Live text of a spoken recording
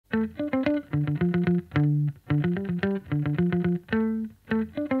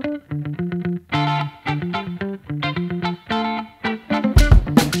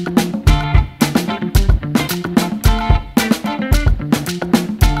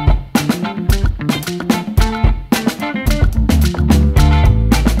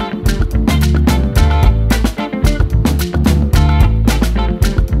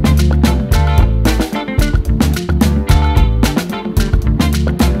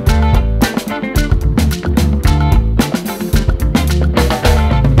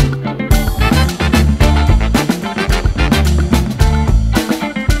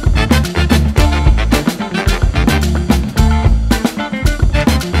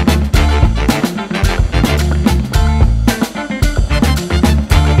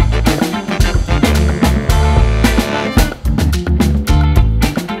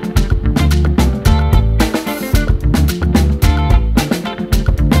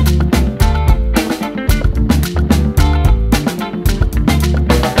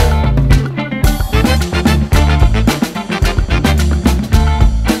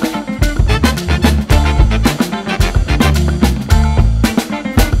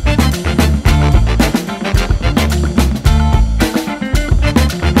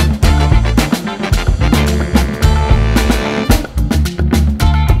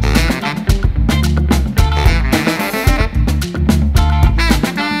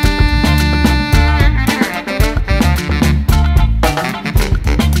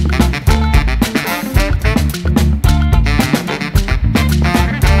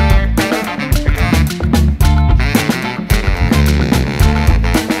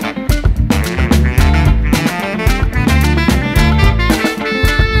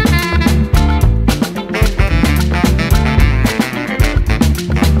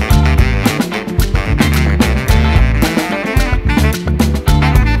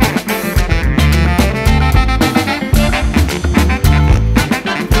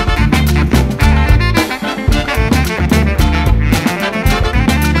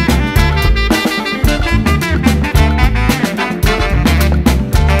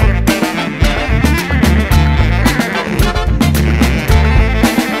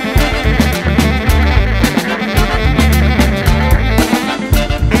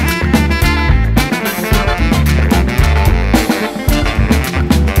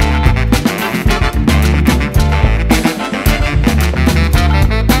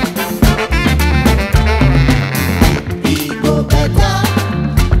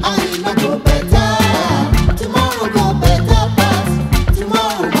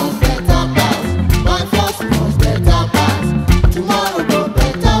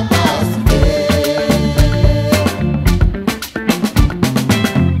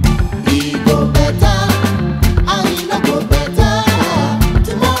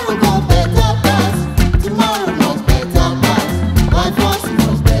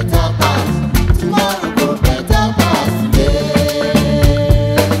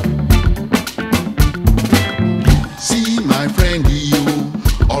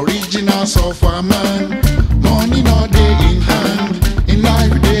suffer man. Money no day in hand, in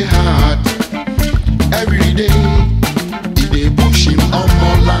life they hard. Every day, they pushing on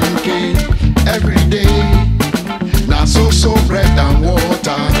more lanky. Every day, now so bread and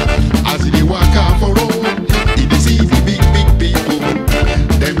water. As they walk out for road, they see the big people.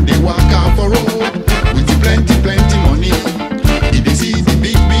 Them they walk out for road with the plenty money. They see the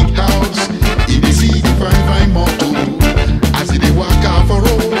big house, they see the fine motor. As they walk out for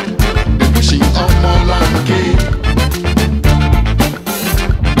road, they pushing on more lanky.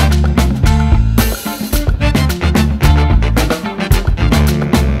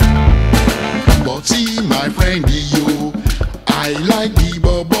 But see my friend you, I like the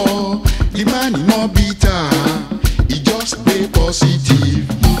bobo. The man is not bitter, he just stay positive.